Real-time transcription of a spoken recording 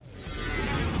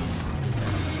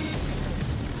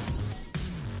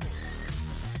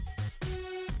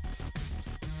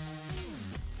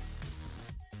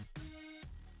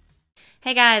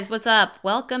Hey guys, what's up?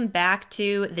 Welcome back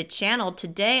to the channel.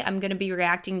 Today I'm going to be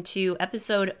reacting to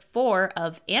episode 4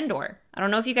 of Andor. I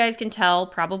don't know if you guys can tell,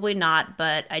 probably not,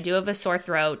 but I do have a sore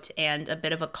throat and a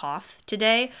bit of a cough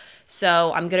today.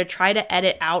 So I'm going to try to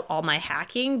edit out all my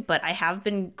hacking, but I have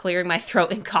been clearing my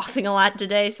throat and coughing a lot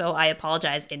today, so I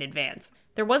apologize in advance.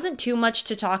 There wasn't too much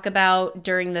to talk about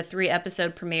during the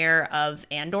 3-episode premiere of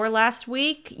Andor last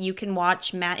week. You can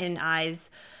watch Matt and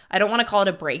I's, I don't want to call it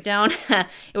a breakdown.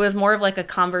 It was more of like a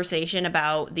conversation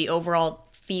about the overall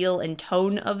feel and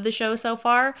tone of the show so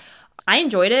far. I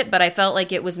enjoyed it, but I felt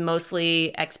like it was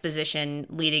mostly exposition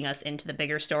leading us into the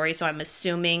bigger story. So I'm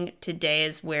assuming today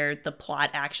is where the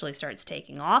plot actually starts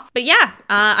taking off. But yeah,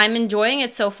 I'm enjoying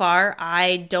it so far.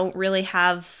 I don't really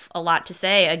have a lot to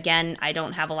say. Again, I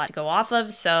don't have a lot to go off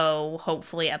of. So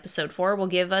hopefully episode 4 will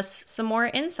give us some more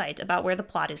insight about where the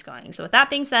plot is going. So with that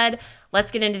being said,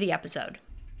 let's get into the episode.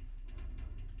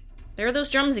 There are those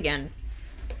drums again.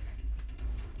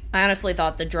 I honestly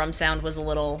thought the drum sound was a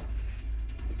little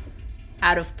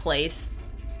out of place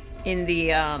in the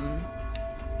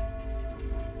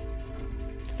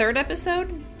 3rd episode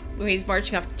where he's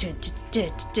marching off. Take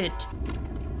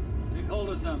hold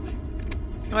of something.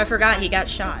 Oh, I forgot he got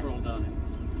shot.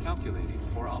 Calculating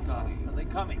for Aldani. Are they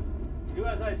coming? Do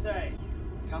as I say.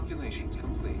 Calculations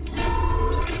complete.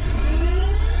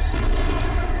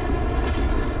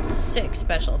 Sick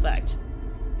special effect.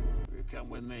 You come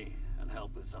with me and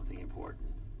help with something important.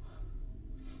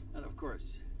 And of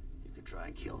course, you could try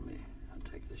and kill me and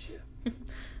take the ship.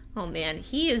 Oh man,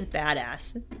 he is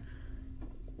badass.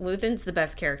 Luthen's the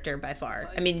best character by far.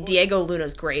 I mean, Diego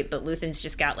Luna's great, but Luthen's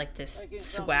just got like this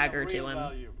swagger to him.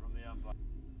 And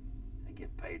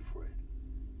get paid for it.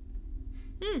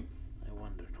 I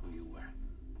wondered who you were.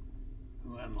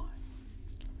 Who am I?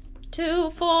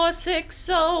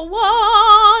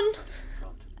 24601.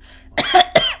 Is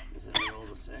it all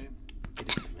the same? It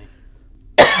is to me.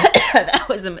 That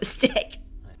was a mistake.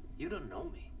 You don't know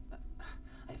me.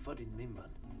 I fought in Mimban.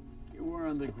 You were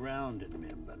on the ground in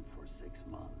Mimban for 6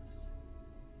 months.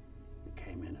 You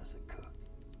came in as a cook.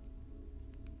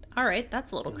 All right,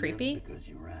 that's a little You creepy. lived because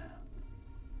you ran.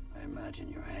 I imagine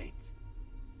your hate.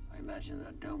 I imagine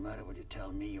that no matter what you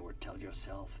tell me or tell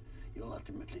yourself, you'll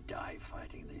ultimately die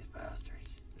fighting these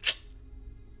bastards. So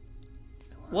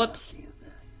what I'm Whoops. asking is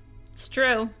this. It's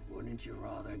true. Wouldn't you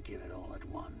rather give it all at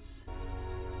once?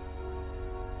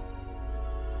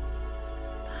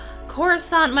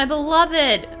 Coruscant, my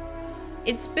beloved.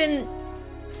 It's been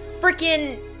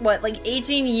freaking, what, like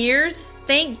 18 years?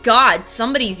 Thank God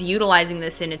somebody's utilizing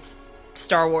this in its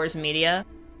Star Wars media.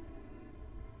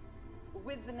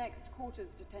 With the next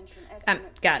quarter's detention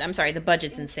estimates, God, I'm sorry, the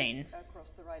budget's insane.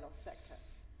 across the Rylos sector.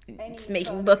 It's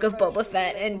making Book of Boba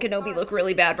Fett and Kenobi look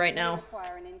really bad right now.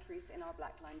 Require an increase in our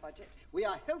blackline budget. We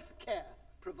are health care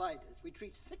providers. We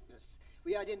treat sickness.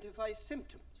 We identify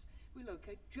symptoms. We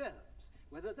locate germs,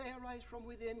 whether they arise from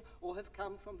within or have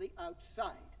come from the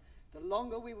outside. The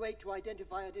longer we wait to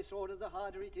identify a disorder, the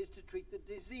harder it is to treat the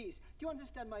disease. Do you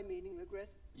understand my meaning, Legret?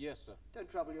 Yes, sir. Don't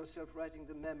trouble yourself writing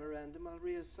the memorandum. I'll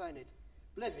reassign it.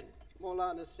 Blevin,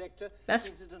 Morlana's sector. That's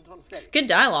incident on It's Ferris. good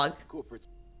dialogue. Corporate.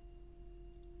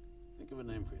 Think of a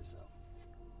name for yourself.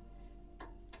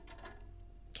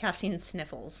 Cassian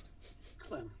sniffles.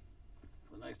 Clem.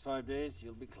 For the next 5 days,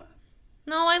 you'll be Clem.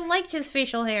 No, I liked his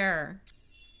facial hair.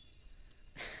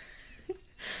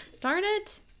 Darn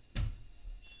it. Is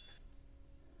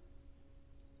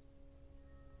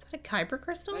that a Kyber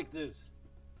crystal? Take this.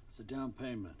 It's a down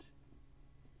payment.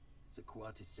 It's a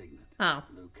Quati signet. Oh.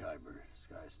 Blue Kyber,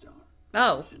 Skystone.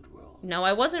 Oh. Ancient world. No,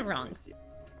 I wasn't wrong.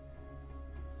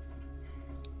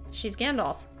 She's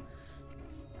Gandalf.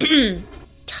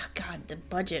 God, the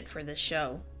budget for this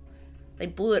show. They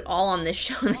blew it all on this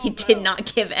show and they did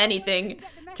not give anything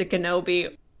to Kenobi.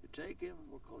 You take him,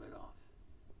 we'll call it off.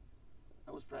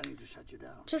 I was planning to shut you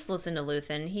down. Just listen to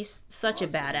Luthen. He's such a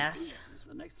badass. For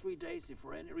the next 3 days, if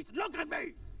for any reason... Look at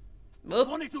me! I Oop.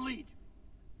 wanted to lead.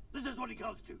 This is what he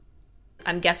comes to.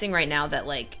 I'm guessing right now that,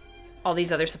 like, all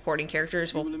these other supporting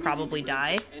characters will probably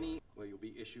die. Where you'll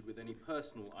be issued with any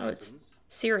personal Oh, it's items.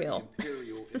 cereal. The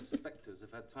Imperial inspectors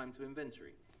have had time to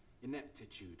inventory.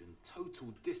 Ineptitude and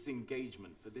total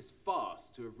disengagement for this farce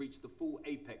to have reached the full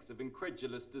apex of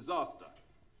incredulous disaster.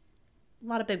 A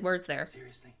lot of big words there.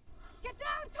 Seriously? Get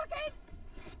down, Tuckins!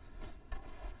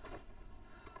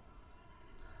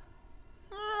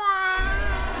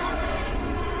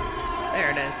 There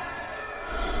it is.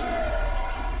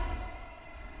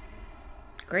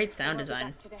 Great sound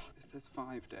design. It says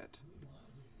 5 dead.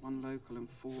 1 local and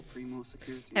 4 Primor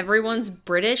security. Everyone's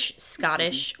British,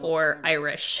 Scottish, or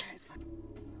Irish.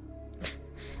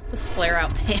 Those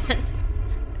flare-out pants.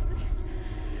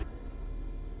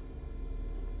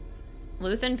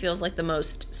 Luthen feels like the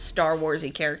most Star Wars-y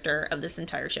character of this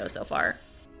entire show so far.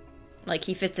 Like,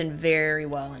 he fits in very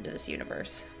well into this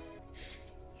universe.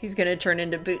 He's gonna turn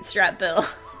into Bootstrap Bill.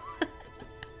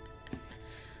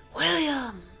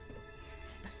 William!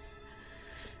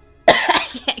 I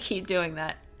can't keep doing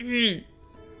that.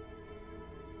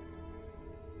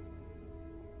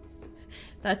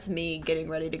 That's me getting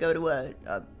ready to go to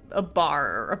a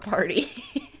bar or a party.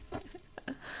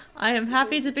 I am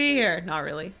happy to be here. Not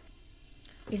really.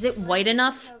 Is it white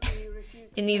enough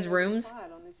in these rooms?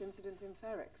 On this incident in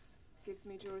Ferrix. Gives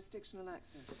me jurisdictional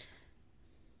access.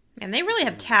 Man, they really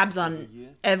have tabs on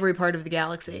every part of the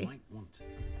galaxy.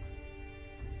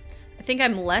 I think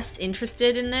I'm less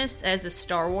interested in this as a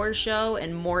Star Wars show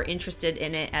and more interested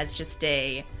in it as just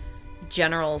a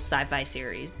general sci-fi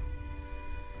series.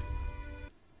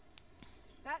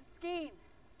 That's Skeen.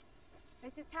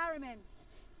 This is Taramyn.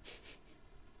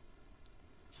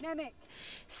 Nemik.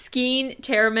 Skeen,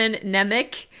 Taramyn,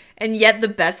 Nemik, and yet the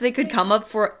best they could come up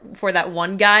for that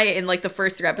one guy in like the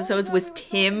first 3 episodes was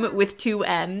Tim with 2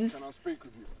 M's.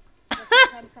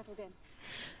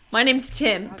 My name's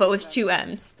Tim, but with 2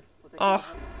 M's.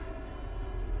 Oh.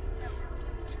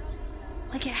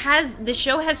 Like the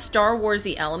show has Star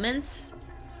Wars-y elements,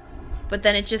 but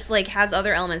then it just like has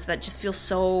other elements that just feel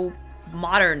so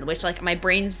modern, which like my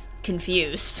brain's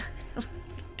confused.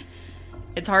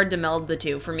 It's hard to meld the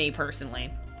two for me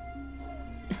personally.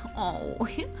 Oh,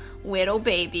 Widow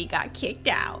Baby got kicked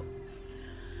out.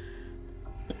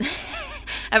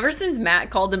 Ever since Matt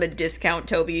called him a discount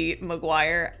Tobey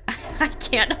Maguire, I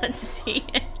can't unsee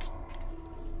it.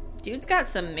 Dude's got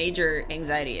some major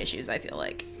anxiety issues, I feel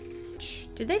like.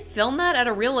 Did they film that at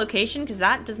a real location? Because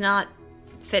that does not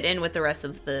fit in with the rest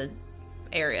of the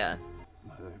area.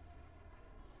 Mother.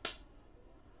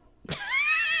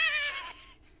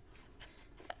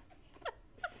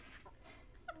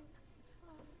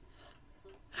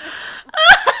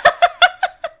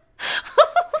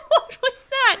 What was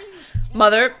that?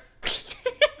 Mother.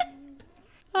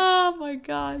 Oh my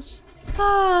gosh.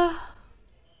 Oh.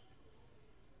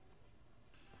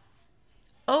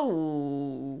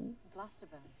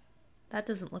 That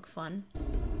doesn't look fun.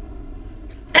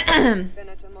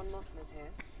 Senator Mon Mothma's here.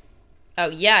 Oh,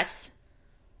 yes.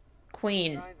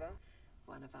 Queen. Driver,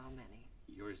 one of our many.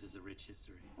 Yours is a rich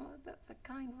history. Well, that's a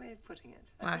kind way of putting it.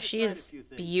 Wow, she is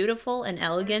beautiful and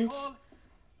elegant.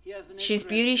 She's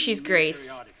beauty, she's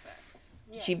grace.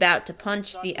 She about to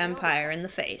punch the Empire in the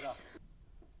face.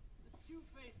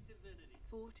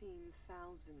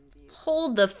 14,000 years.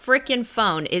 Hold the frickin'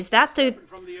 phone. Is that the...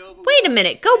 Wait a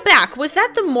minute, go back. Was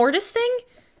that the Mortis thing?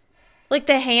 Like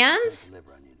the hands?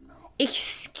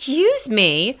 Excuse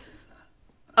me?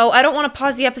 Oh, I don't want to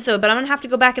pause the episode, but I'm going to have to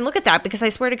go back and look at that because I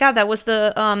swear to God that was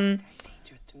the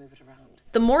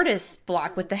Mortis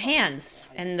block with the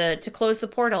hands and to close the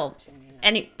portal.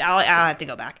 I'll have to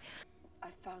go back. I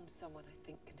found someone I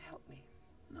think can help me.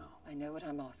 No. I know what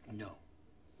I'm asking. No.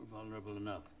 We're vulnerable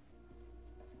enough.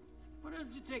 Why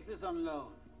don't you take this on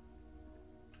loan?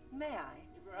 May I?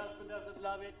 If your husband doesn't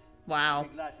love it, Wow. I'll be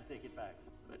glad to take it back.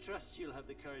 But I trust you'll have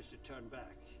the courage to turn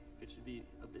back. It should be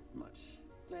a bit much.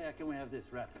 Leia, can we have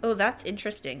this wrapped? Oh, that's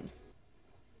interesting.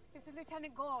 This is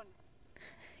Lieutenant Gorn.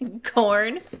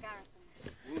 Gorn.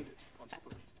 Garrison.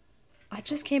 I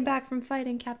just came back from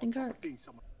fighting Captain Kirk.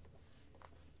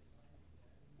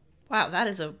 Wow, that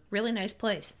is a really nice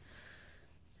place.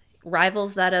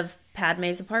 Rivals that of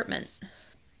Padme's apartment.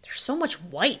 There's so much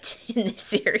white in this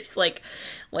series, like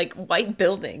white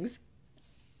buildings.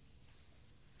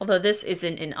 Although this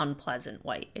isn't an unpleasant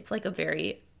white. It's like a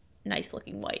very nice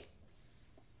looking white.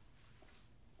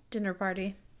 Dinner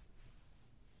party.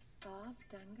 Bars,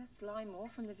 Danga, Sly Moore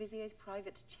from the Vizier's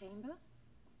private chamber?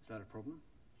 Is that a problem?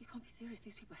 You can't be serious.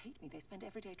 These people hate me. They spend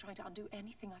every day trying to undo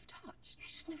anything I've touched. You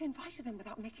shouldn't have invited them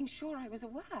without making sure I was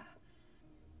aware.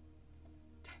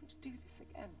 Don't do this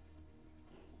again.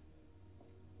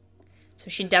 So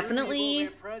she definitely...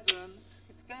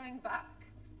 It's going back.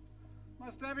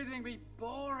 Must everything be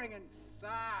boring and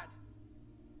sad?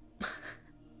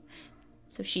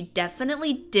 So she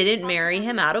definitely didn't marry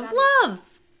him out of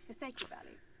love. The Sacred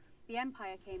Valley. The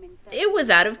Empire came in. It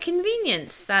was out of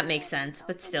convenience. That makes sense,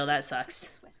 but still, that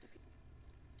sucks.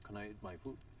 Can I eat my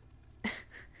food?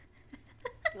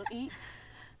 You'll eat.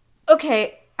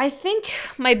 Okay, I think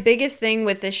my biggest thing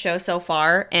with this show so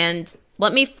far, and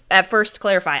let me at first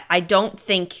clarify, I don't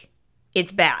think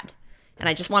it's bad. And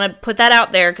I just want to put that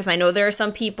out there because I know there are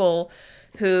some people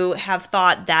who have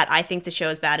thought that I think the show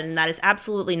is bad, and that is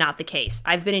absolutely not the case.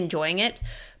 I've been enjoying it,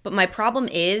 but my problem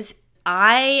is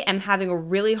I am having a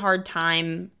really hard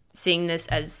time seeing this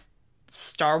as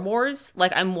Star Wars.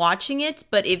 Like, I'm watching it,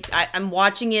 but I'm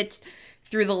watching it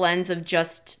through the lens of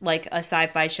just like a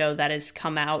sci-fi show that has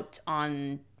come out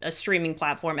on a streaming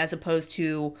platform, as opposed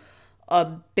to a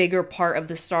bigger part of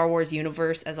the Star Wars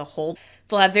universe as a whole.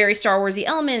 They'll have very Star Warsy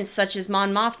elements, such as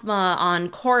Mon Mothma on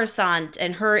Coruscant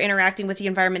and her interacting with the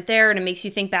environment there, and it makes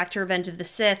you think back to Revenge of the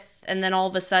Sith. And then all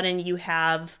of a sudden you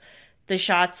have the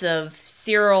shots of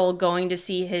Cyril going to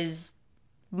see his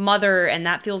mother, and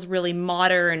that feels really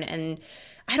modern. And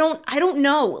I don't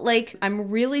know. Like, I'm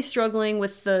really struggling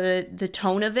with the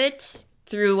tone of it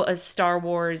through a Star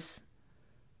Wars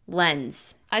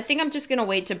lens. I think I'm just gonna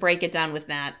wait to break it down with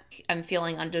Matt. I'm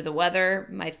feeling under the weather.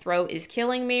 My throat is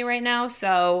killing me right now.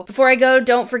 So before I go,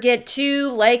 don't forget to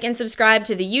like and subscribe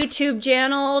to the YouTube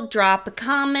channel. Drop a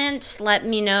comment. Let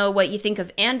me know what you think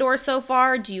of Andor so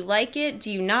far. Do you like it?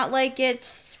 Do you not like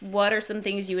it? What are some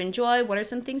things you enjoy? What are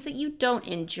some things that you don't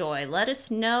enjoy? Let us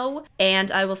know,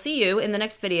 and I will see you in the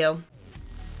next video.